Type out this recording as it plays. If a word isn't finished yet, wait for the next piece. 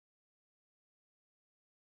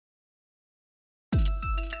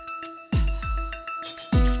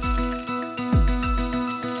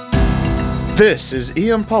This is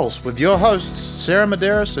Ian Pulse with your hosts, Sarah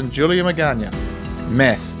Medeiros and Julia Magana.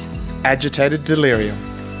 Meth, agitated delirium.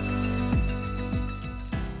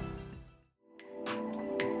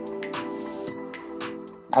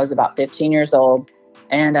 I was about 15 years old,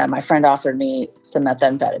 and my friend offered me some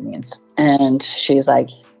methamphetamines. And she's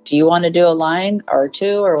like, do you want to do a line or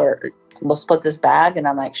two, or we'll split this bag? And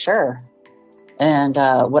I'm like, sure. And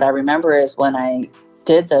what I remember is when I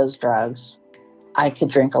did those drugs, I could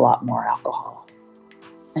drink a lot more alcohol.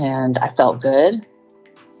 And I felt good.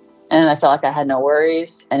 And I felt like I had no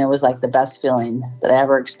worries. And it was like the best feeling that I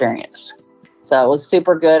ever experienced. So it was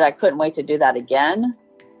super good. I couldn't wait to do that again.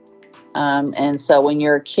 And so when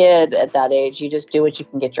you're a kid at that age, you just do what you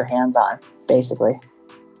can get your hands on, basically.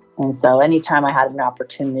 And so anytime I had an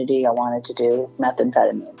opportunity, I wanted to do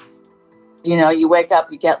methamphetamines. You know, you wake up,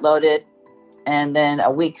 you get loaded, and then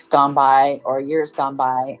a week's gone by or a year's gone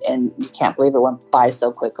by, and you can't believe it went by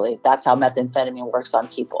so quickly. That's how methamphetamine works on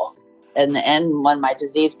people. In the end, when my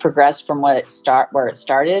disease progressed from where it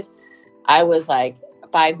started, I was like,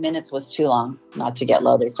 5 minutes was too long not to get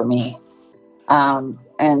loaded for me.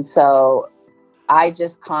 And so I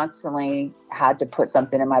just constantly had to put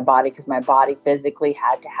something in my body because my body physically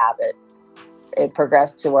had to have it. It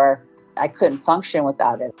progressed to where I couldn't function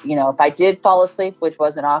without it. You know, if I did fall asleep, which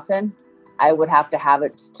wasn't often, I would have to have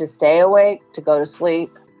it to stay awake, to go to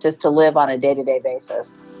sleep, just to live on a day-to-day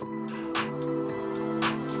basis.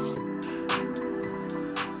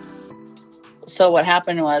 So what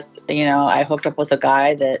happened was, you know, I hooked up with a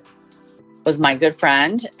guy that was my good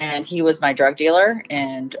friend, and he was my drug dealer,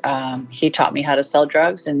 and he taught me how to sell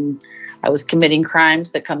drugs, and I was committing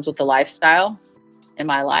crimes that comes with the lifestyle in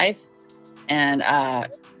my life. And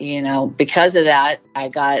you know, because of that, I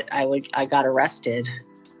got arrested.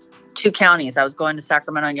 2 counties. I was going to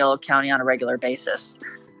Sacramento and Yolo County on a regular basis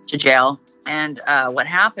to jail. And what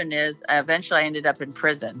happened is eventually I ended up in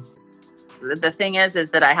prison. The thing is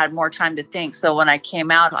that I had more time to think. So when I came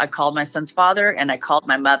out, I called my son's father and I called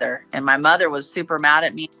my mother. And my mother was super mad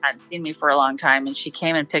at me, hadn't seen me for a long time. And she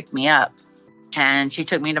came and picked me up. And she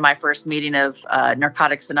took me to my first meeting of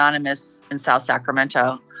Narcotics Anonymous in South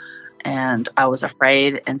Sacramento. And I was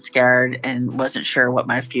afraid and scared and wasn't sure what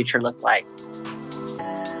my future looked like.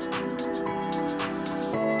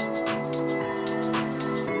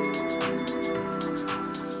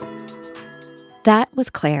 That was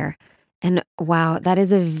Claire. And wow, that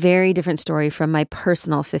is a very different story from my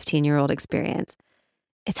personal 15-year-old experience.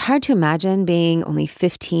 It's hard to imagine being only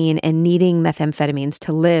 15 and needing methamphetamines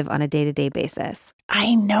to live on a day-to-day basis.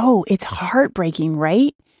 I know. It's heartbreaking,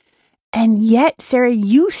 right? And yet, Sarah,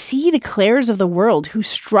 you see the Claires of the world who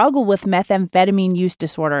struggle with methamphetamine use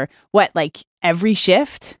disorder. What, like every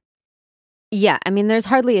shift? Yeah, I mean, there's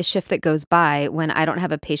hardly a shift that goes by when I don't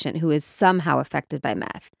have a patient who is somehow affected by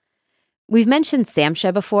meth. We've mentioned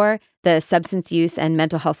SAMHSA before, the Substance Use and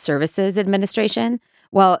Mental Health Services Administration.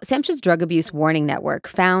 Well, SAMHSA's Drug Abuse Warning Network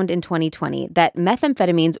found in 2020 that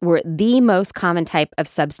methamphetamines were the most common type of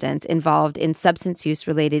substance involved in substance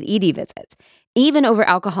use-related ED visits, even over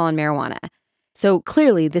alcohol and marijuana. So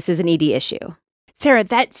clearly, this is an ED issue. Sarah,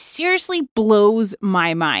 that seriously blows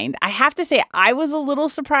my mind. I have to say, I was a little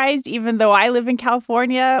surprised, even though I live in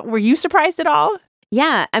California. Were you surprised at all?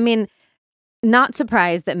 Yeah, I mean, not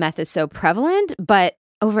surprised that meth is so prevalent, but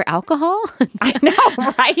over alcohol? I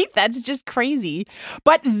know, right? That's just crazy.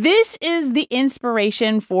 But this is the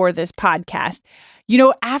inspiration for this podcast. You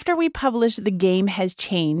know, after we published The Game Has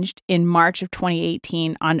Changed in March of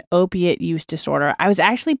 2018 on opiate use disorder, I was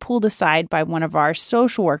actually pulled aside by one of our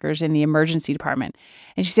social workers in the emergency department.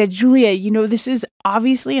 And she said, Julia, you know, this is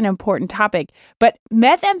obviously an important topic, but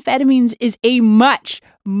methamphetamines is a much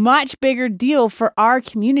bigger deal for our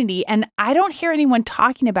community. And I don't hear anyone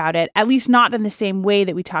talking about it, at least not in the same way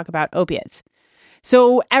that we talk about opiates.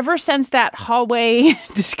 So ever since that hallway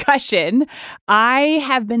discussion, I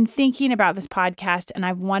have been thinking about this podcast, and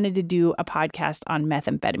I've wanted to do a podcast on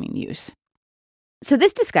methamphetamine use. So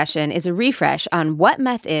this discussion is a refresh on what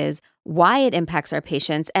meth is, why it impacts our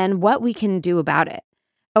patients, and what we can do about it.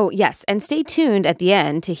 Oh, yes, and stay tuned at the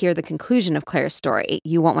end to hear the conclusion of Claire's story.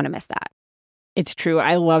 You won't want to miss that. It's true.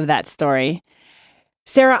 I love that story.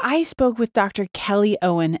 Sarah, I spoke with Dr. Kelly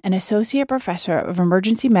Owen, an associate professor of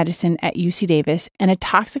emergency medicine at UC Davis and a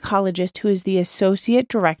toxicologist who is the associate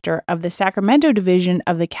director of the Sacramento division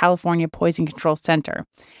of the California Poison Control Center,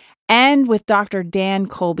 and with Dr. Dan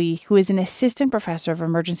Colby, who is an assistant professor of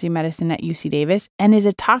emergency medicine at UC Davis and is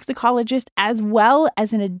a toxicologist as well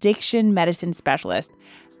as an addiction medicine specialist.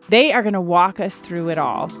 They are going to walk us through it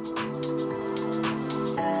all.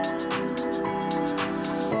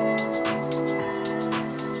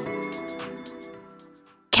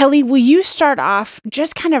 Kelly, will you start off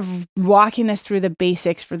just kind of walking us through the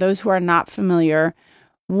basics for those who are not familiar?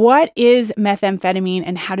 What is methamphetamine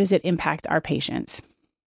and how does it impact our patients?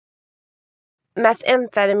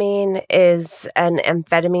 Methamphetamine is an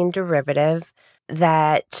amphetamine derivative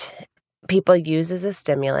that people use as a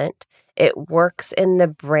stimulant. It works in the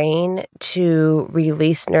brain to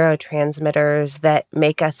release neurotransmitters that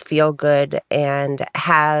make us feel good and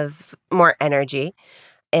have more energy.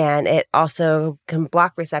 And it also can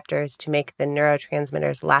block receptors to make the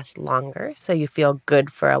neurotransmitters last longer, so you feel good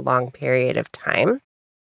for a long period of time.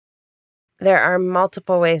 There are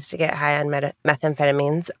multiple ways to get high on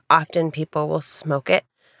methamphetamines. Often people will smoke it.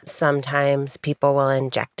 Sometimes people will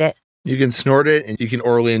inject it. You can snort it and you can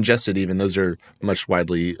orally ingest it even. Those are much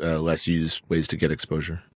widely less used ways to get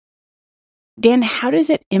exposure. Dan, how does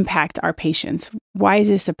it impact our patients? Why is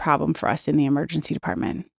this a problem for us in the emergency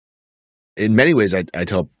department? In many ways, I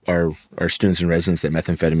tell our students and residents that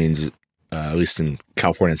methamphetamines, at least in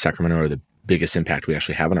California and Sacramento, are the biggest impact we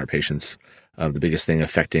actually have on our patients. The biggest thing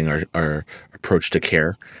affecting our approach to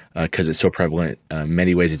care, because it's so prevalent. In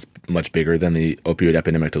many ways, it's much bigger than the opioid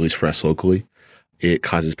epidemic, at least for us locally. It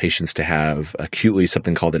causes patients to have acutely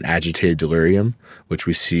something called an agitated delirium, which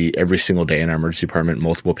we see every single day in our emergency department.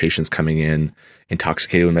 Multiple patients coming in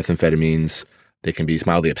intoxicated with methamphetamines. They can be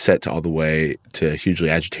mildly upset to all the way to hugely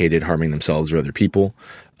agitated, harming themselves or other people.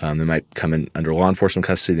 They might come in under law enforcement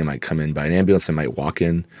custody. They might come in by an ambulance. They might walk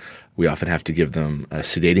in. We often have to give them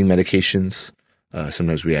sedating medications.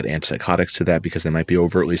 Sometimes we add antipsychotics to that because they might be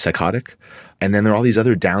overtly psychotic. And then there are all these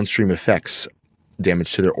other downstream effects,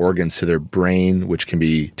 damage to their organs, to their brain, which can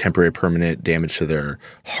be temporary, permanent, damage to their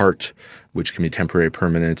heart, which can be temporary,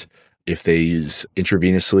 permanent. If they use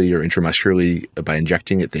intravenously or intramuscularly by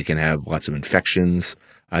injecting it, they can have lots of infections,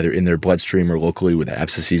 either in their bloodstream or locally with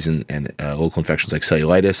abscesses and local infections like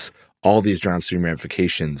cellulitis. All these downstream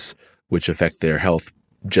ramifications which affect their health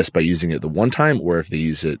just by using it the one time or if they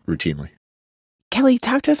use it routinely. Kelly,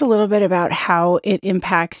 talk to us a little bit about how it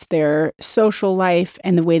impacts their social life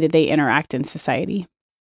and the way that they interact in society.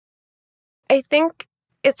 I think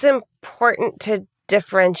it's important to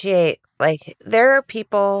differentiate. Like, there are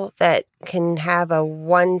people that can have a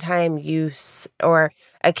one-time use or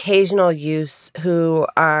occasional use who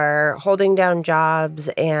are holding down jobs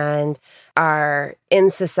and are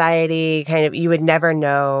in society, kind of, you would never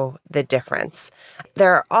know the difference.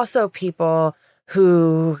 There are also people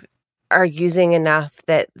who are using enough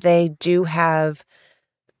that they do have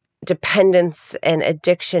dependence and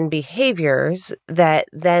addiction behaviors that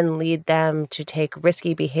then lead them to take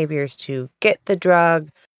risky behaviors to get the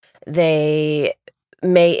drug. They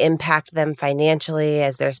may impact them financially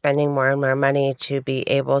as they're spending more and more money to be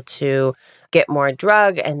able to get more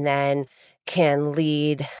drug, and then can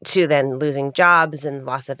lead to then losing jobs and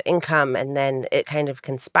loss of income. And then it kind of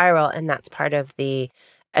can spiral. And that's part of the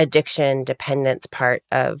addiction dependence part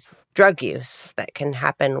of drug use that can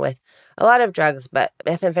happen with a lot of drugs. But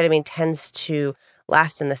methamphetamine tends to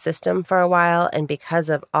last in the system for a while. And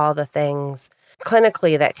because of all the things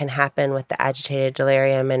clinically that can happen with the agitated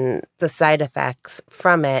delirium and the side effects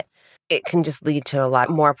from it, it can just lead to a lot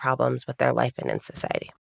more problems with their life and in society.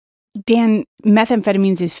 Dan,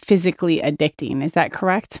 methamphetamines is physically addicting. Is that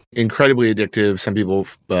correct? Incredibly addictive. Some people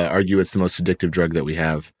argue it's the most addictive drug that we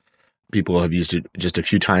have. People have used it just a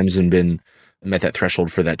few times and met that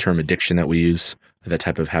threshold for that term addiction that we use, that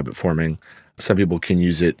type of habit forming. Some people can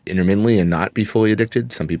use it intermittently and not be fully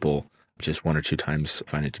addicted. Some people just one or two times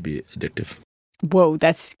find it to be addictive. Whoa,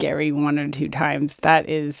 that's scary. 1 or 2 times. That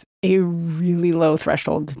is a really low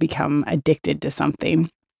threshold to become addicted to something.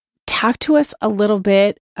 Talk to us a little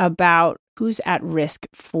bit about who's at risk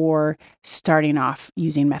for starting off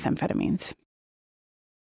using methamphetamines.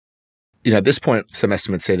 At this point, some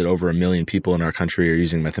estimates say that over 1 million people in our country are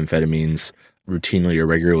using methamphetamines routinely or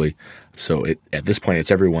regularly. So at this point, it's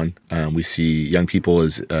everyone. We see young people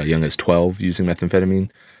as young as 12 using methamphetamine,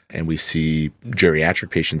 and we see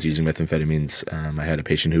geriatric patients using methamphetamines. I had a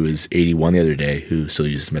patient who was 81 the other day who still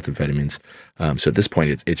uses methamphetamines. So at this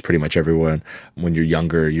point, it's pretty much everyone. When you're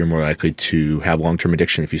younger, you're more likely to have long-term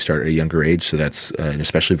addiction if you start at a younger age. So that's an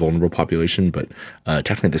especially vulnerable population. But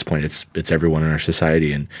technically at this point, it's everyone in our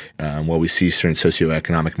society. And while we see certain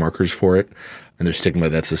socioeconomic markers for it, and there's stigma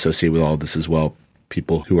that's associated with all of this as well,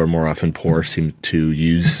 people who are more often poor seem to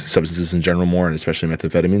use substances in general more, and especially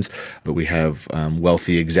methamphetamines. But we have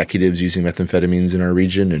wealthy executives using methamphetamines in our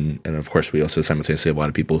region. And of course, we also simultaneously have a lot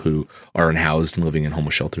of people who are unhoused and living in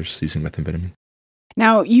homeless shelters using methamphetamine.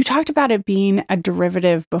 Now, you talked about it being a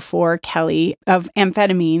derivative before, Kelly, of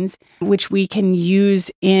amphetamines, which we can use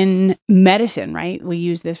in medicine, right? We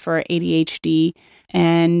use this for ADHD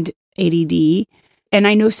and ADD. And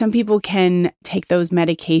I know some people can take those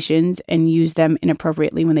medications and use them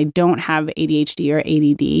inappropriately when they don't have ADHD or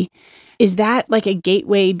ADD. Is that like a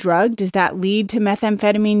gateway drug? Does that lead to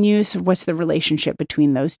methamphetamine use? Or what's the relationship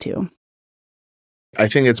between those two? I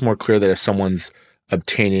think it's more clear that if someone's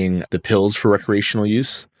obtaining the pills for recreational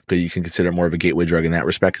use, that you can consider it more of a gateway drug in that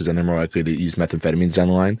respect, because then they're more likely to use methamphetamines down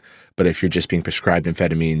the line. But if you're just being prescribed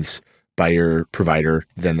amphetamines by your provider,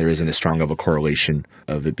 then there isn't as strong of a correlation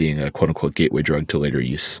of it being a quote-unquote gateway drug to later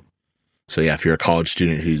use. So yeah, if you're a college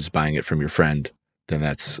student who's buying it from your friend, then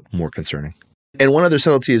that's more concerning. And one other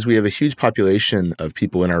subtlety is we have a huge population of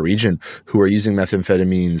people in our region who are using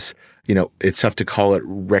methamphetamines. You know, it's tough to call it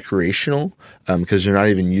recreational because they're not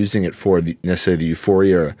even using it for necessarily the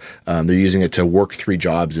euphoria. They're using it to work 3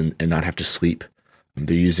 jobs and not have to sleep.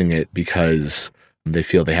 They're using it because they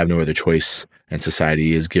feel they have no other choice and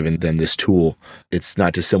society has given them this tool. It's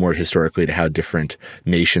not dissimilar historically to how different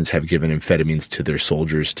nations have given amphetamines to their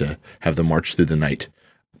soldiers to have them march through the night.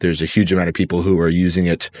 There's a huge amount of people who are using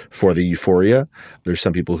it for the euphoria. There's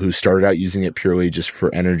some people who started out using it purely just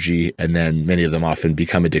for energy, and then many of them often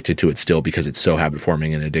become addicted to it still because it's so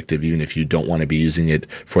habit-forming and addictive. Even if you don't want to be using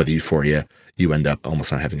it for the euphoria, you end up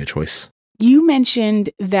almost not having a choice. You mentioned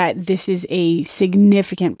that this is a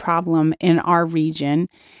significant problem in our region.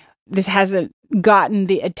 This hasn't gotten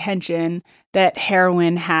the attention that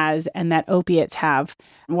heroin has and that opiates have.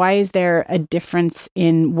 Why is there a difference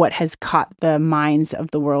in what has caught the minds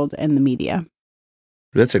of the world and the media?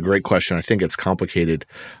 That's a great question. I think it's complicated.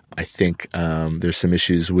 I think there's some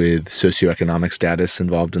issues with socioeconomic status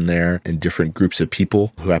involved in there and different groups of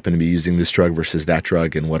people who happen to be using this drug versus that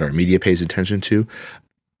drug and what our media pays attention to.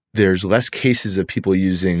 There's less cases of people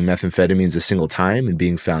using methamphetamines a single time and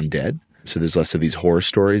being found dead. So there's less of these horror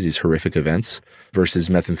stories, these horrific events, versus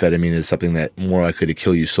methamphetamine is something that more likely to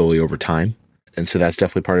kill you slowly over time. And so that's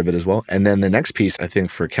definitely part of it as well. And then the next piece, I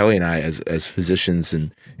think for Kelly and I, as physicians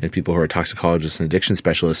and people who are toxicologists and addiction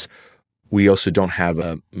specialists, we also don't have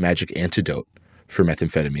a magic antidote for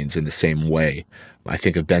methamphetamines in the same way. I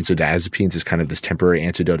think of benzodiazepines as kind of this temporary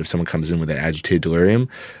antidote if someone comes in with an agitated delirium,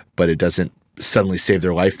 but it doesn't suddenly save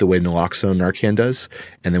their life the way naloxone, Narcan does.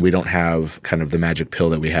 And then we don't have kind of the magic pill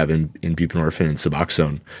that we have in buprenorphine and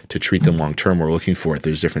Suboxone to treat them long term. We're looking for it.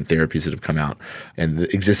 There's different therapies that have come out. And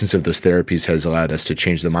the existence of those therapies has allowed us to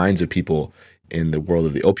change the minds of people in the world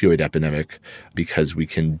of the opioid epidemic because we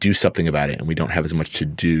can do something about it and we don't have as much to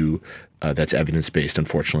do that's evidence-based,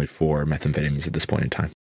 unfortunately, for methamphetamines at this point in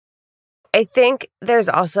time. I think there's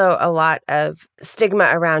also a lot of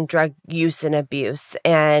stigma around drug use and abuse,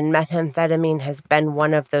 and methamphetamine has been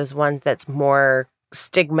one of those ones that's more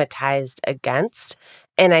stigmatized against.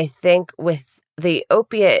 And I think with the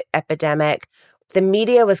opiate epidemic, the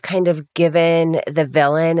media was kind of given the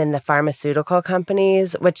villain in the pharmaceutical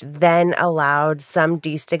companies, which then allowed some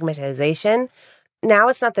destigmatization. Now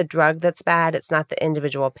it's not the drug that's bad, it's not the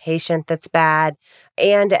individual patient that's bad,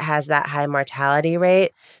 and it has that high mortality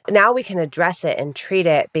rate. Now we can address it and treat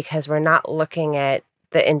it because we're not looking at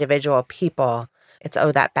the individual people. It's,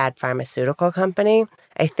 oh, that bad pharmaceutical company,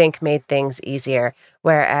 I think made things easier,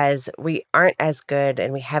 whereas we aren't as good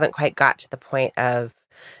and we haven't quite got to the point of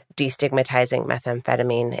destigmatizing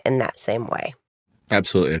methamphetamine in that same way.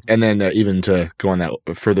 Absolutely. And then even to go on that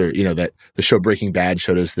further, you know, that the show Breaking Bad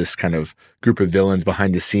showed us this kind of group of villains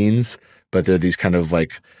behind the scenes, but they're these kind of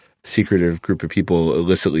like secretive group of people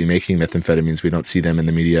illicitly making methamphetamines. We don't see them in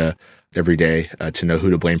the media every day to know who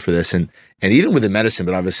to blame for this. And even within medicine,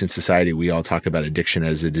 but obviously in society, we all talk about addiction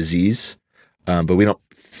as a disease, but we don't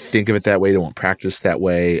think of it that way. Don't practice that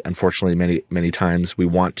way. Unfortunately, many times we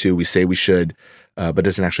want to, we say we should, but it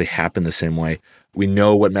doesn't actually happen the same way. We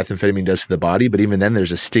know what methamphetamine does to the body, but even then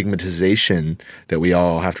there's a stigmatization that we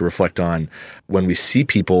all have to reflect on when we see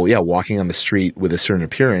people, walking on the street with a certain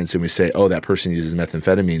appearance and we say, oh, that person uses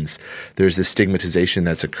methamphetamines. There's this stigmatization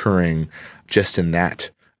that's occurring just in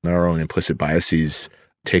that. Our own implicit biases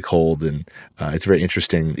take hold. And it's very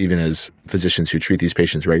interesting, even as physicians who treat these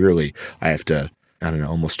patients regularly, I have to,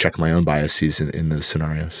 almost check my own biases in those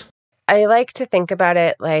scenarios. I like to think about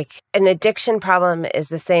it like an addiction problem is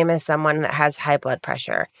the same as someone that has high blood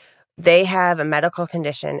pressure. They have a medical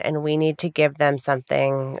condition and we need to give them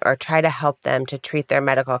something or try to help them to treat their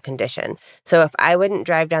medical condition. So if I wouldn't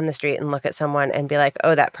drive down the street and look at someone and be like,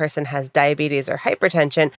 oh, that person has diabetes or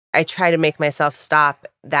hypertension, I try to make myself stop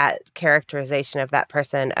that characterization of that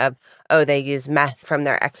person of, oh, they use meth from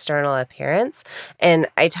their external appearance. And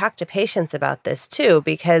I talk to patients about this too,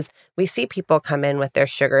 because we see people come in with their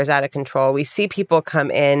sugars out of control. We see people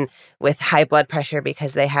come in with high blood pressure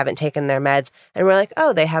because they haven't taken their meds. And we're like,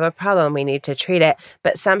 oh, they have a problem. We need to treat it.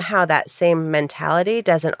 But somehow that same mentality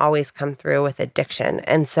doesn't always come through with addiction.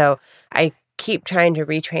 And so I keep trying to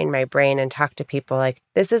retrain my brain and talk to people like,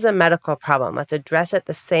 this is a medical problem. Let's address it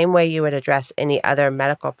the same way you would address any other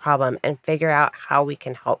medical problem and figure out how we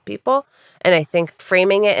can help people. And I think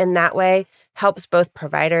framing it in that way helps both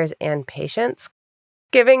providers and patients.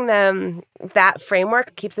 Giving them that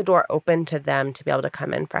framework keeps the door open to them to be able to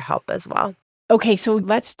come in for help as well. Okay, so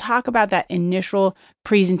let's talk about that initial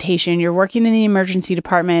presentation. You're working in the emergency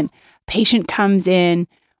department, patient comes in.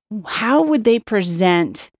 How would they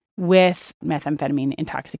present with methamphetamine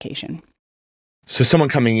intoxication? So someone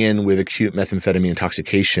coming in with acute methamphetamine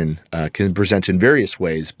intoxication can present in various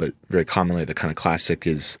ways, but very commonly the kind of classic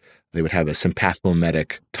is they would have a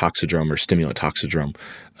sympathomimetic toxidrome or stimulant toxidrome,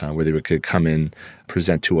 where they could come in,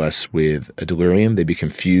 present to us with a delirium. They'd be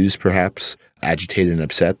confused, perhaps, agitated and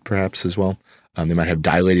upset, perhaps, as well. They might have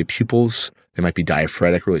dilated pupils. They might be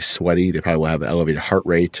diaphoretic, really sweaty. They probably will have elevated heart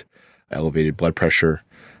rate, elevated blood pressure.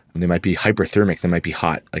 They might be hyperthermic. They might be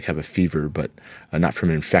hot, like have a fever, but not from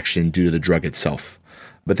an infection due to the drug itself.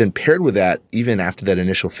 But then paired with that, even after that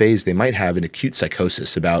initial phase, they might have an acute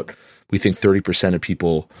psychosis. We think 30% of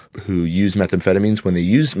people who use methamphetamines, when they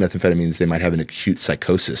use methamphetamines, they might have an acute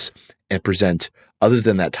psychosis and present, other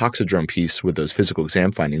than that toxidrome piece with those physical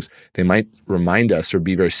exam findings, they might remind us or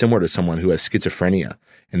be very similar to someone who has schizophrenia.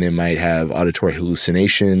 And they might have auditory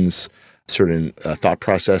hallucinations, certain thought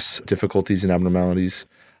process difficulties and abnormalities,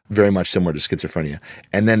 very much similar to schizophrenia.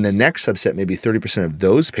 And then the next subset, maybe 30% of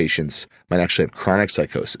those patients might actually have chronic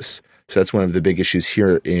psychosis. So that's one of the big issues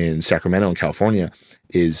here in Sacramento and California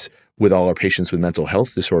is with all our patients with mental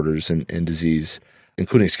health disorders and disease,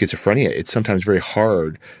 including schizophrenia, it's sometimes very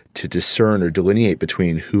hard to discern or delineate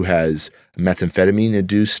between who has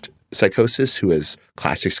methamphetamine-induced psychosis, who has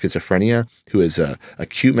classic schizophrenia, who has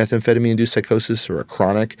acute methamphetamine-induced psychosis or a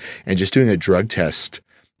chronic, and just doing a drug test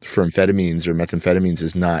for amphetamines or methamphetamines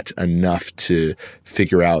is not enough to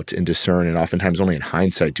figure out and discern. And oftentimes only in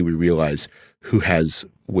hindsight do we realize who has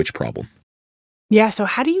which problem. Yeah. So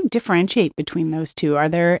how do you differentiate between those two? Are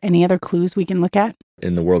there any other clues we can look at?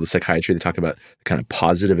 In the world of psychiatry, they talk about the kind of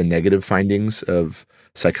positive and negative findings of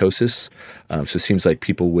psychosis. So it seems like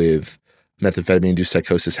people with methamphetamine-induced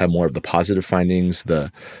psychosis have more of the positive findings,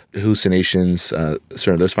 the hallucinations, sort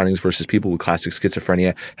of those findings, versus people with classic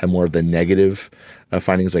schizophrenia have more of the negative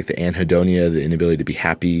findings, like the anhedonia, the inability to be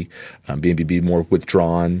happy, be more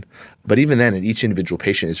withdrawn. But even then, in each individual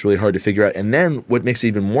patient, it's really hard to figure out. And then what makes it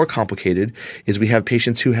even more complicated is we have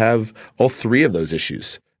patients who have all three of those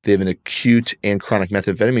issues. They have an acute and chronic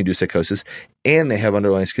methamphetamine-induced psychosis, and they have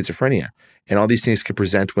underlying schizophrenia. And all these things can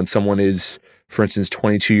present when someone is, for instance,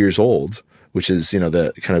 22 years old, which is,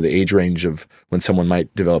 the kind of the age range of when someone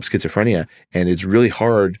might develop schizophrenia. And it's really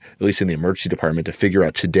hard, at least in the emergency department, to figure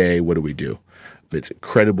out today, what do we do? It's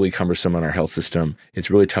incredibly cumbersome on our health system.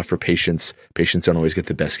 It's really tough for patients. Patients don't always get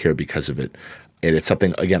the best care because of it. And it's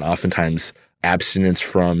something, again, oftentimes abstinence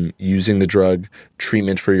from using the drug,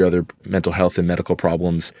 treatment for your other mental health and medical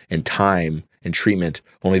problems, and time and treatment.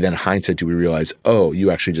 Only then in hindsight do we realize, oh,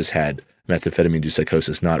 you actually just had methamphetamine-induced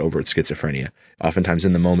psychosis, not overt schizophrenia. Oftentimes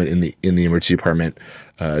in the moment in the emergency department,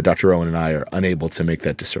 Dr. Owen and I are unable to make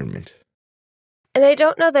that discernment. And I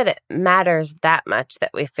don't know that it matters that much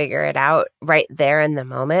that we figure it out right there in the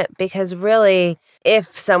moment, because really,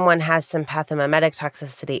 if someone has sympathomimetic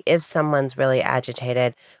toxicity, if someone's really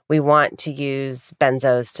agitated, we want to use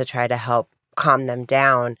benzos to try to help calm them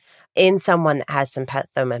down. In someone that has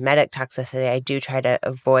sympathomimetic toxicity, I do try to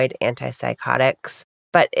avoid antipsychotics.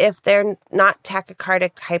 But if they're not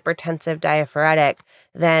tachycardic, hypertensive, diaphoretic,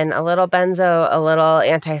 then a little benzo, a little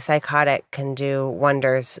antipsychotic can do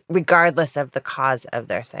wonders, regardless of the cause of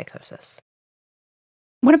their psychosis.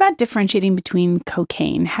 What about differentiating between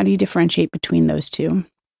cocaine? How do you differentiate between those two?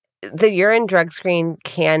 The urine drug screen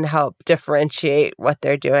can help differentiate what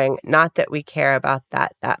they're doing. Not that we care about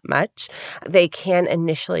that much. They can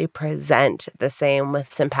initially present the same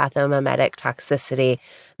with sympathomimetic toxicity.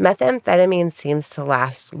 Methamphetamine seems to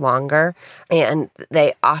last longer, and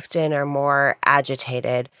they often are more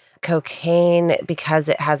agitated. Cocaine, because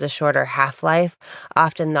it has a shorter half-life,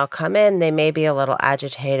 often they'll come in, they may be a little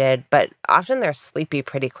agitated, but often they're sleepy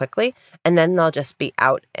pretty quickly, and then they'll just be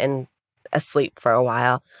out and asleep for a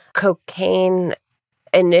while. Cocaine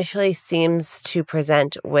initially seems to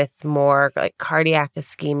present with more like cardiac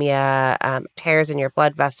ischemia, tears in your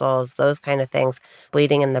blood vessels, those kind of things,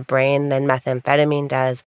 bleeding in the brain than methamphetamine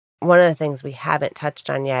does. One of the things we haven't touched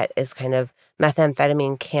on yet is kind of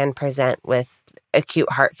methamphetamine can present with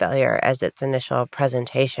acute heart failure as its initial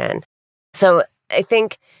presentation. So I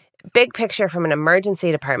think big picture from an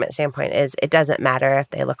emergency department standpoint is it doesn't matter if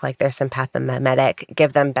they look like they're sympathomimetic,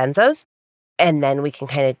 give them benzos, and then we can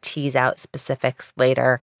kind of tease out specifics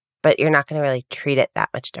later, but you're not going to really treat it that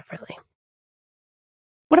much differently.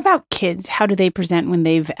 What about kids? How do they present when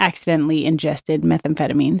they've accidentally ingested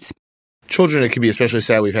methamphetamines? Children, it can be especially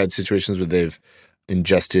sad. We've had situations where they've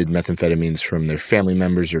ingested methamphetamines from their family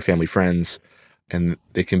members or family friends, and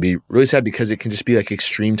they can be really sad because it can just be like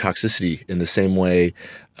extreme toxicity in the same way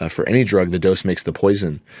for any drug, the dose makes the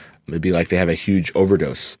poison. It'd be like they have a huge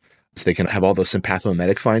overdose. So they can have all those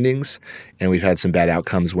sympathomimetic findings, and we've had some bad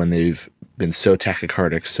outcomes when they've been so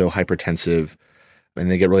tachycardic, so hypertensive, and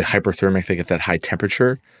they get really hyperthermic. They get that high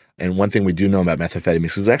temperature. And one thing we do know about methamphetamines,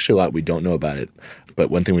 because there's actually a lot we don't know about it, but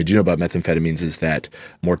one thing we do know about methamphetamines is that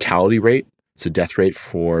mortality rate, so death rate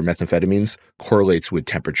for methamphetamines, correlates with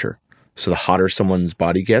temperature. So the hotter someone's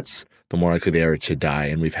body gets, the more likely they are to die.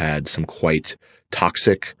 And we've had some quite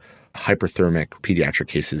toxic, hyperthermic pediatric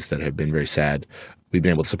cases that have been very sad. We've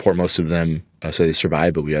been able to support most of them so they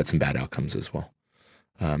survive, but we had some bad outcomes as well.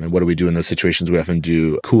 And what do we do in those situations? We often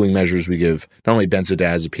do cooling measures. We give not only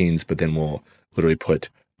benzodiazepines, but then we'll literally put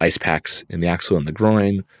ice packs in the axle and the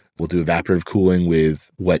groin. We'll do evaporative cooling with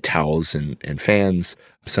wet towels and fans.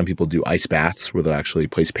 Some people do ice baths where they'll actually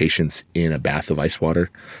place patients in a bath of ice water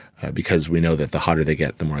because we know that the hotter they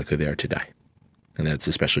get, the more likely they are to die. And that's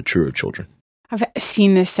especially true of children. I've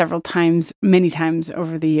seen this several times, many times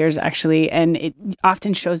over the years, actually, and it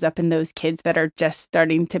often shows up in those kids that are just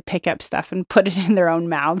starting to pick up stuff and put it in their own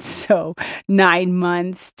mouths. So 9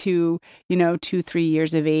 months to, 2-3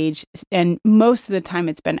 years of age. And most of the time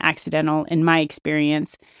it's been accidental in my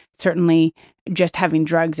experience. Certainly just having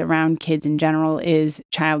drugs around kids in general is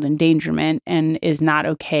child endangerment and is not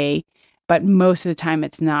okay. But most of the time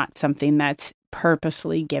it's not something that's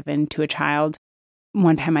purposefully given to a child.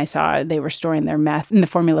 One time I saw they were storing their meth in the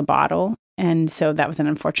formula bottle. And so that was an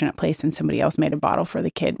unfortunate place. And somebody else made a bottle for the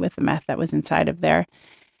kid with the meth that was inside of there.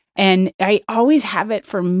 And I always have it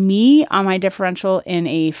for me on my differential in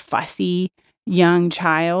a fussy young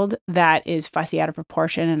child that is fussy out of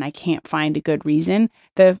proportion and I can't find a good reason.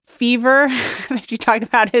 The fever that you talked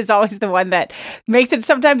about is always the one that makes it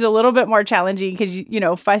sometimes a little bit more challenging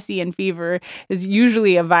because, fussy and fever is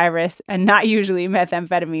usually a virus and not usually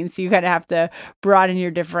methamphetamine. So you kind of have to broaden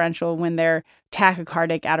your differential when they're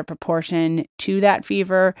tachycardic out of proportion to that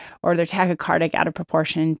fever or they're tachycardic out of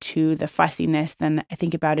proportion to the fussiness. Then I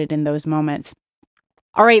think about it in those moments.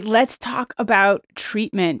 All right, let's talk about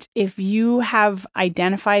treatment. If you have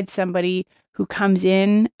identified somebody who comes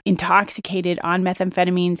in intoxicated on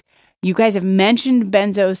methamphetamines, you guys have mentioned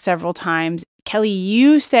benzos several times. Kelly,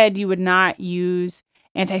 you said you would not use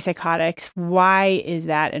antipsychotics. Why is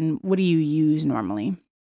that, and what do you use normally?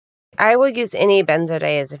 I will use any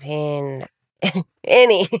benzodiazepine,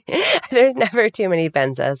 any. There's never too many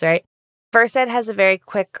benzos, right? Versed has a very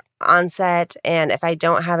quick onset, and if I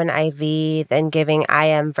don't have an IV, then giving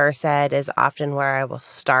IM Versed is often where I will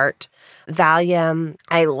start. Valium,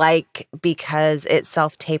 I like because it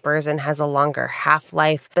self-tapers and has a longer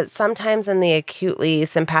half-life, but sometimes in the acutely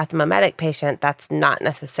sympathomimetic patient, that's not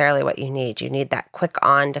necessarily what you need. You need that quick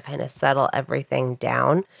on to kind of settle everything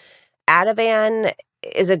down. Ativan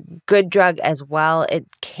is a good drug as well. It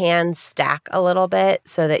can stack a little bit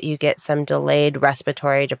so that you get some delayed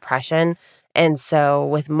respiratory depression. And so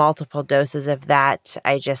with multiple doses of that,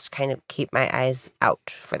 I just kind of keep my eyes out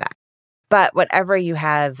for that. But whatever you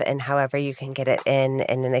have and however you can get it in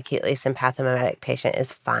an acutely sympathomimetic patient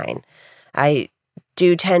is fine. I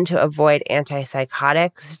do tend to avoid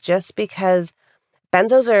antipsychotics just because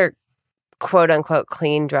benzos are quote unquote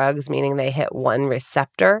clean drugs, meaning they hit one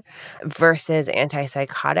receptor, versus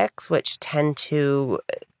antipsychotics, which tend to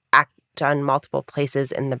act on multiple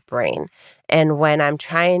places in the brain. And when I'm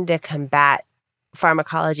trying to combat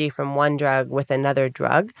pharmacology from one drug with another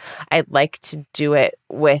drug, I'd like to do it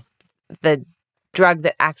with the drug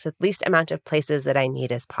that acts at least amount of places that I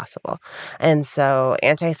need as possible. And so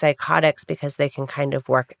antipsychotics, because they can kind of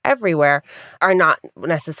work everywhere, are not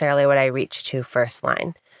necessarily what I reach to first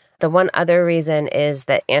line. The one other reason is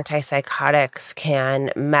that antipsychotics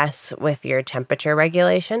can mess with your temperature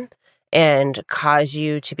regulation and cause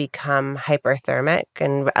you to become hyperthermic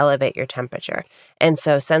and elevate your temperature. And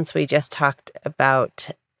so since we just talked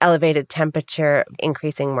about elevated temperature,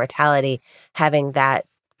 increasing mortality, having that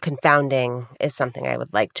confounding is something I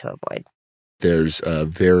would like to avoid. There's a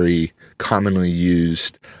very commonly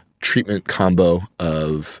used treatment combo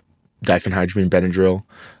of diphenhydramine Benadryl,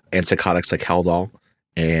 antipsychotics like Haldol,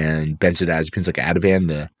 and benzodiazepines like Ativan.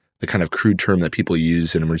 The kind of crude term that people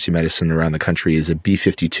use in emergency medicine around the country is a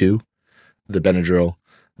B52, the Benadryl,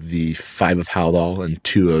 the 5 of Haldol, and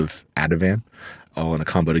 2 of Ativan, all in a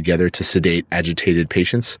combo together to sedate agitated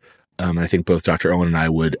patients. And I think both Dr. Owen and I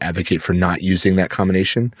would advocate for not using that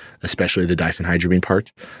combination, especially the diphenhydramine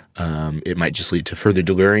part. It might just lead to further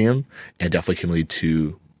delirium and definitely can lead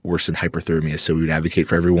to worsened hyperthermia. So we would advocate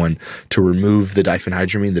for everyone to remove the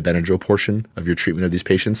diphenhydramine, the Benadryl portion of your treatment of these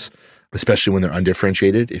patients, especially when they're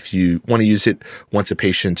undifferentiated. If you want to use it once a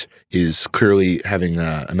patient is clearly having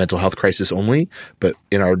a mental health crisis only, but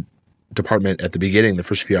in our department at the beginning, the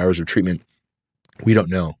first few hours of treatment, we don't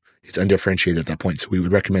know. It's undifferentiated at that point, so we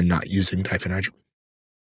would recommend not using diphenhydramine.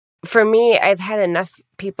 For me, I've had enough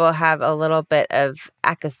people have a little bit of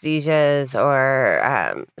akathisias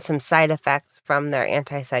or some side effects from their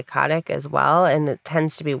antipsychotic as well, and it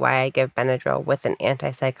tends to be why I give Benadryl with an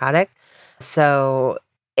antipsychotic. So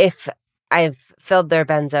if I've filled their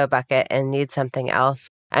benzo bucket and need something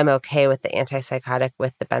else, I'm okay with the antipsychotic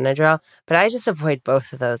with the Benadryl, but I just avoid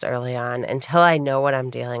both of those early on until I know what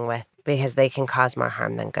I'm dealing with, because they can cause more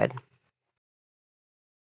harm than good.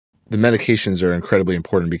 The medications are incredibly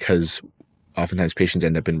important because oftentimes patients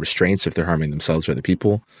end up in restraints if they're harming themselves or other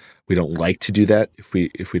people. We don't like to do that if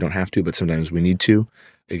we don't have to, but sometimes we need to.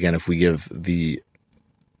 Again, if we give the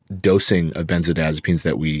dosing of benzodiazepines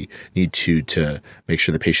that we need to make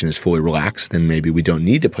sure the patient is fully relaxed, then maybe we don't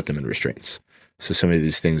need to put them in restraints. So some of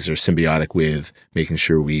these things are symbiotic with making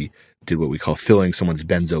sure we did what we call filling someone's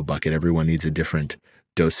benzo bucket. Everyone needs a different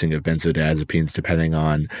dosing of benzodiazepines depending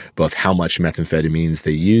on both how much methamphetamines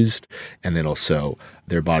they used and then also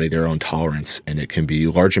their body, their own tolerance. And it can be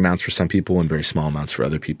large amounts for some people and very small amounts for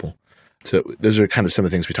other people. So those are kind of some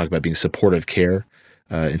of the things we talk about being supportive care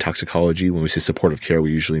in toxicology. When we say supportive care,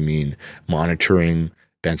 we usually mean monitoring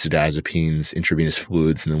benzodiazepines, intravenous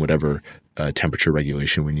fluids, and then whatever temperature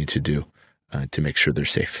regulation we need to do to make sure they're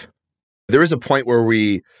safe. There is a point where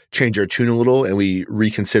we change our tune a little and we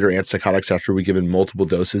reconsider antipsychotics after we've given multiple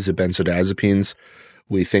doses of benzodiazepines.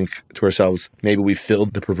 We think to ourselves, maybe we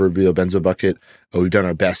filled the proverbial benzo bucket, or we've done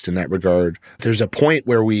our best in that regard. There's a point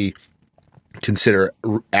where we consider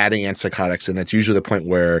adding antipsychotics, and that's usually the point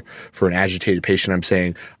where, for an agitated patient, I'm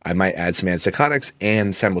saying I might add some antipsychotics,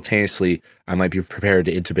 and simultaneously, I might be prepared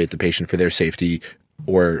to intubate the patient for their safety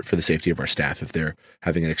or for the safety of our staff if they're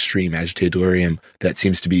having an extreme agitated delirium that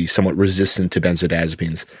seems to be somewhat resistant to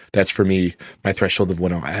benzodiazepines. That's, for me, my threshold of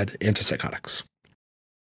when I'll add antipsychotics.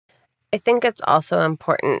 I think it's also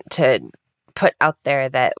important to put out there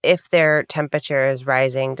that if their temperature is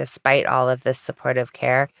rising despite all of this supportive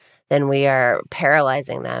care, then we are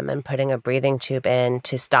paralyzing them and putting a breathing tube in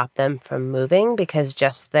to stop them from moving, because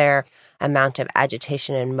just their amount of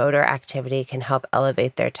agitation and motor activity can help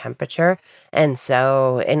elevate their temperature. And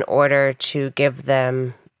so in order to give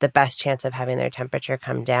them the best chance of having their temperature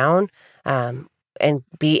come down and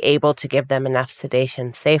be able to give them enough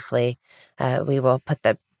sedation safely, we will put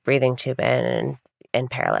the breathing tube in and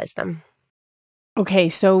paralyze them. Okay,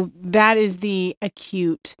 so that is the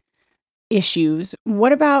acute issues.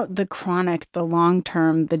 What about the chronic, the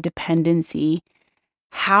long-term, the dependency?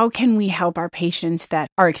 How can we help our patients that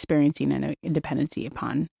are experiencing a dependency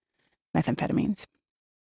upon methamphetamines?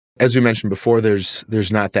 As we mentioned before,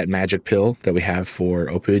 there's not that magic pill that we have for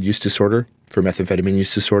opioid use disorder, for methamphetamine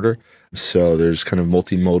use disorder. So there's kind of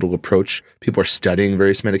multimodal approach. People are studying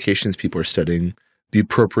various medications. People are studying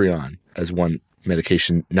bupropion as one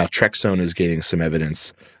medication. Naltrexone is gaining some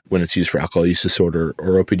evidence when it's used for alcohol use disorder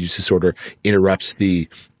or opioid use disorder, interrupts the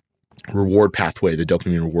reward pathway, the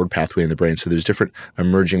dopamine reward pathway in the brain. So there's different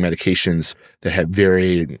emerging medications that have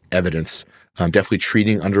varying evidence, definitely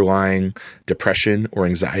treating underlying depression or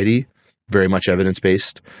anxiety, very much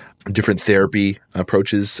evidence-based. Different therapy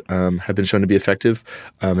approaches have been shown to be effective.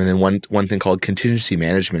 And then one thing called contingency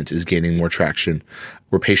management is gaining more traction,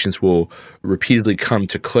 where patients will repeatedly come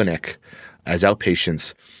to clinic as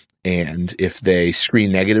outpatients, and if they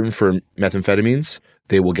screen negative for methamphetamines,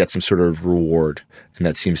 they will get some sort of reward, and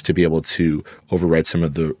that seems to be able to override some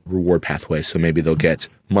of the reward pathway. So maybe they'll get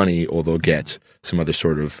money or they'll get some other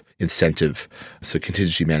sort of incentive. So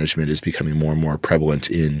contingency management is becoming more and more prevalent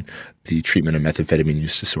in the treatment of methamphetamine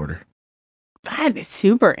use disorder. That is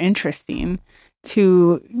super interesting,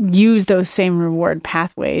 to use those same reward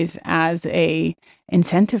pathways as a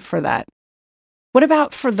incentive for that. What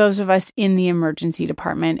about for those of us in the emergency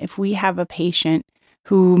department? If we have a patient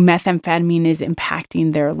who methamphetamine is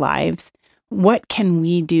impacting their lives, what can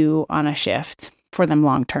we do on a shift for them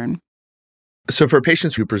long term? So for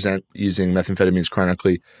patients who present using methamphetamines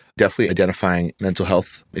chronically, definitely identifying mental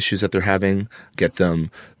health issues that they're having, get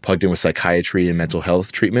them plugged in with psychiatry and mental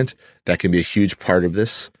health treatment. That can be a huge part of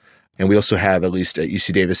this. And we also have, at least at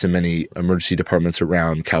UC Davis and many emergency departments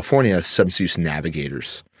around California, substance use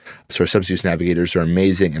navigators. So our substance use navigators are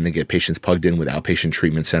amazing, and they get patients plugged in with outpatient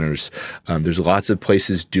treatment centers. There's lots of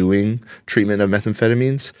places doing treatment of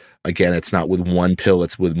methamphetamines. Again, it's not with one pill,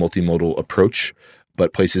 it's with multimodal approach,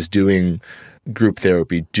 but places doing group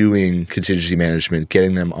therapy, doing contingency management,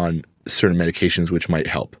 getting them on certain medications which might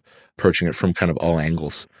help, approaching it from kind of all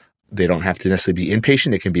angles. They don't have to necessarily be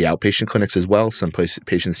inpatient. It can be outpatient clinics as well. Some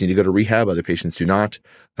patients need to go to rehab. Other patients do not.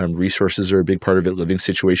 Resources are a big part of it. Living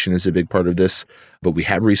situation is a big part of this. But we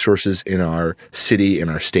have resources in our city, in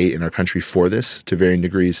our state, in our country for this to varying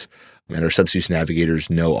degrees. And our substance use navigators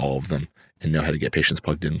know all of them and know how to get patients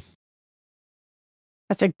plugged in.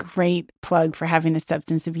 That's a great plug for having a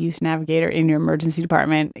substance abuse navigator in your emergency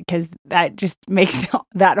department, because that just makes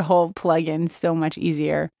that whole plug-in so much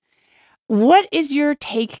easier. What is your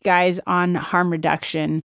take, guys, on harm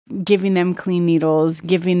reduction, giving them clean needles,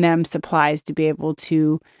 giving them supplies to be able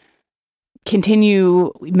to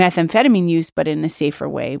continue methamphetamine use, but in a safer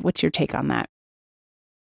way? What's your take on that?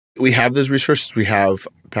 We have those resources. We have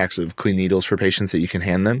packs of clean needles for patients that you can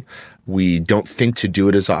hand them. We don't think to do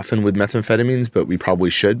it as often with methamphetamines, but we probably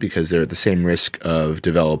should, because they're at the same risk of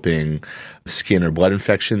developing skin or blood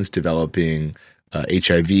infections, developing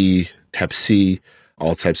HIV, Hep C,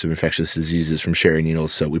 all types of infectious diseases from sharing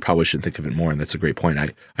needles. So we probably should think of it more. And that's a great point.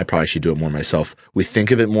 I probably should do it more myself. We think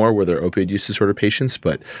of it more where they're opioid use disorder patients.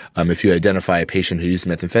 But if you identify a patient who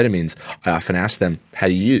uses methamphetamines, I often ask them, how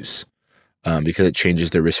do you use? Because it changes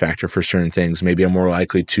their risk factor for certain things. Maybe I'm more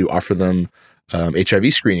likely to offer them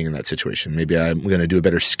HIV screening in that situation. Maybe I'm going to do a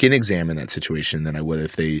better skin exam in that situation than I would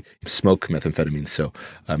if they smoke methamphetamine. So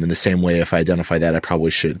in the same way, if I identify that, I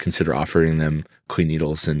probably should consider offering them clean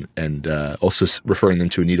needles and also referring them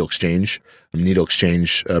to a needle exchange. Needle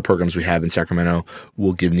exchange programs we have in Sacramento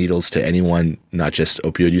will give needles to anyone, not just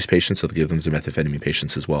opioid use patients, so they'll give them to methamphetamine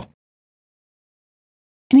patients as well.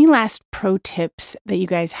 Any last pro tips that you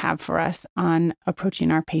guys have for us on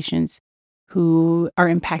approaching our patients who are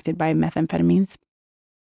impacted by methamphetamines?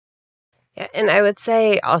 Yeah, and I would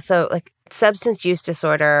say also, like, substance use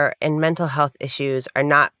disorder and mental health issues are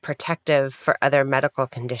not protective for other medical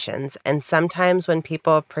conditions. And sometimes when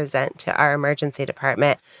people present to our emergency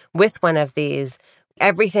department with one of these,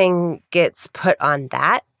 everything gets put on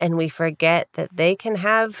that, and we forget that they can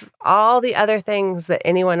have all the other things that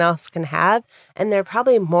anyone else can have, and they're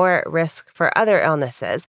probably more at risk for other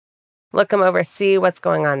illnesses. Look them over, see what's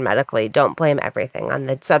going on medically. Don't blame everything on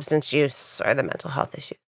the substance use or the mental health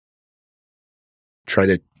issue. Try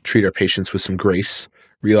to treat our patients with some grace,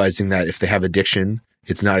 realizing that if they have addiction,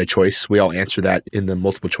 it's not a choice. We all answer that in the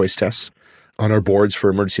multiple choice tests on our boards for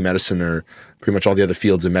emergency medicine or pretty much all the other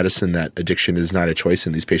fields of medicine, that addiction is not a choice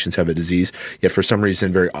and these patients have a disease. Yet for some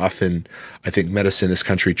reason, very often, I think medicine in this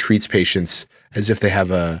country treats patients as if they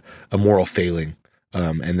have a moral failing.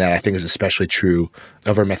 And that I think is especially true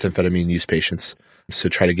of our methamphetamine use patients. So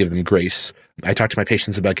try to give them grace. I talk to my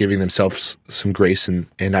patients about giving themselves some grace and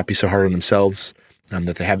not be so hard on themselves,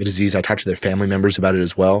 that they have a disease. I talk to their family members about it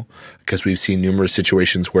as well, because we've seen numerous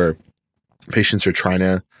situations where patients are trying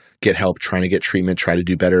to get help, trying to get treatment, try to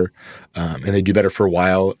do better, and they do better for a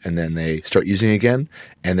while, and then they start using again,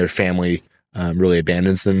 and their family really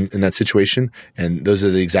abandons them in that situation. And those are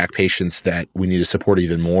the exact patients that we need to support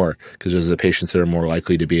even more, because those are the patients that are more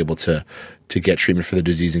likely to be able to get treatment for the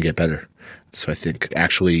disease and get better. So I think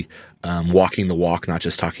actually walking the walk, not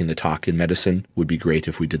just talking the talk in medicine, would be great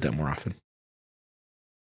if we did that more often.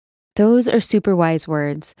 Those are super wise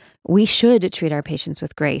words. We should treat our patients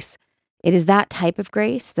with grace. It is that type of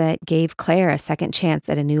grace that gave Claire a second chance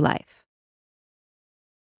at a new life.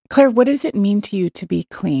 Claire, what does it mean to you to be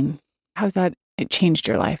clean? How's that it changed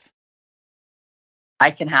your life?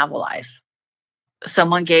 I can have a life.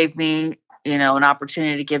 Someone gave me, an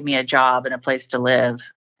opportunity to give me a job and a place to live,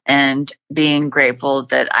 and being grateful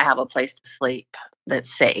that I have a place to sleep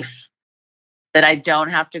that's safe, that I don't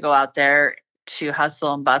have to go out there to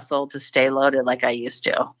hustle and bustle to stay loaded like I used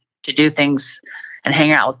to do things and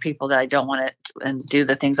hang out with people that I don't want to, and do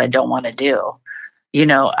the things I don't want to do.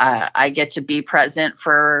 I get to be present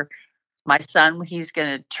for my son. He's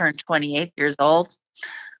going to turn 28 years old.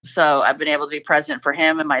 So I've been able to be present for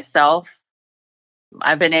him and myself.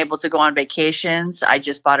 I've been able to go on vacations. I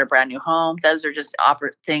just bought a brand new home. Those are just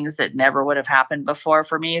things that never would have happened before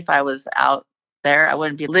for me. If I was out there, I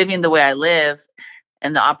wouldn't be living the way I live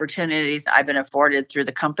and the opportunities I've been afforded through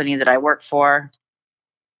the company that I work for.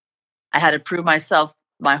 I had to prove myself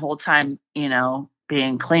my whole time,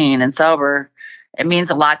 being clean and sober. It means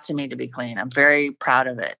a lot to me to be clean. I'm very proud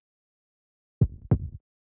of it.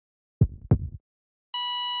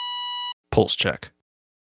 Pulse check.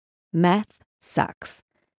 Meth sucks.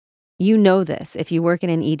 You know this if you work in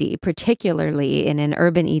an ED, particularly in an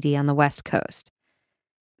urban ED on the West Coast.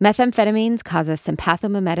 Methamphetamines cause a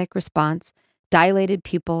sympathomimetic response, dilated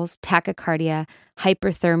pupils, tachycardia,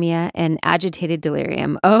 hyperthermia, and agitated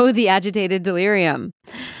delirium. Oh, the agitated delirium.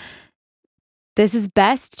 This is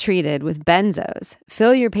best treated with benzos.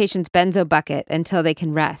 Fill your patient's benzo bucket until they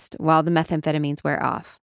can rest while the methamphetamines wear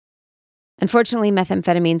off. Unfortunately,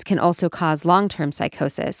 methamphetamines can also cause long-term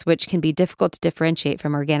psychosis, which can be difficult to differentiate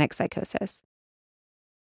from organic psychosis.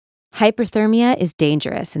 Hyperthermia is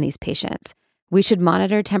dangerous in these patients. We should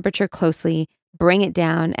monitor temperature closely, bring it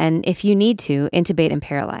down, and if you need to, intubate and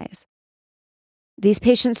paralyze. These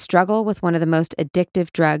patients struggle with one of the most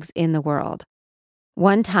addictive drugs in the world.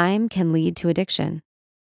 One time can lead to addiction.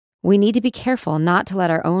 We need to be careful not to let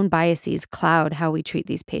our own biases cloud how we treat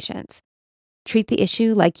these patients. Treat the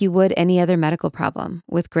issue like you would any other medical problem,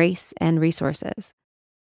 with grace and resources.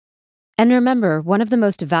 And remember, one of the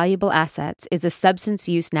most valuable assets is a substance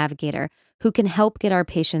use navigator who can help get our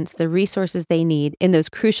patients the resources they need in those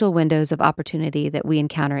crucial windows of opportunity that we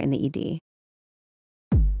encounter in the ED.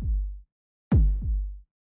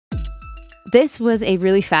 This was a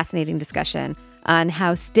really fascinating discussion on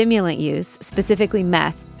how stimulant use, specifically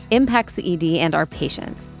meth, impacts the ED and our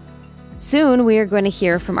patients. Soon, we are going to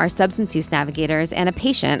hear from our substance use navigators and a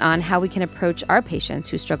patient on how we can approach our patients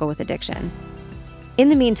who struggle with addiction. In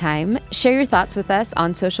the meantime, share your thoughts with us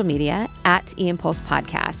on social media at eImpulse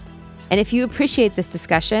Podcast. And if you appreciate this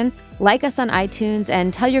discussion, like us on iTunes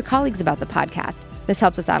and tell your colleagues about the podcast. This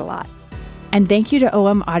helps us out a lot. And thank you to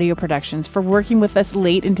OM Audio Productions for working with us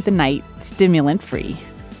late into the night, stimulant-free.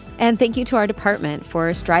 And thank you to our department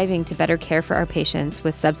for striving to better care for our patients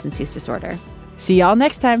with substance use disorder. See y'all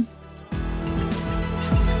next time.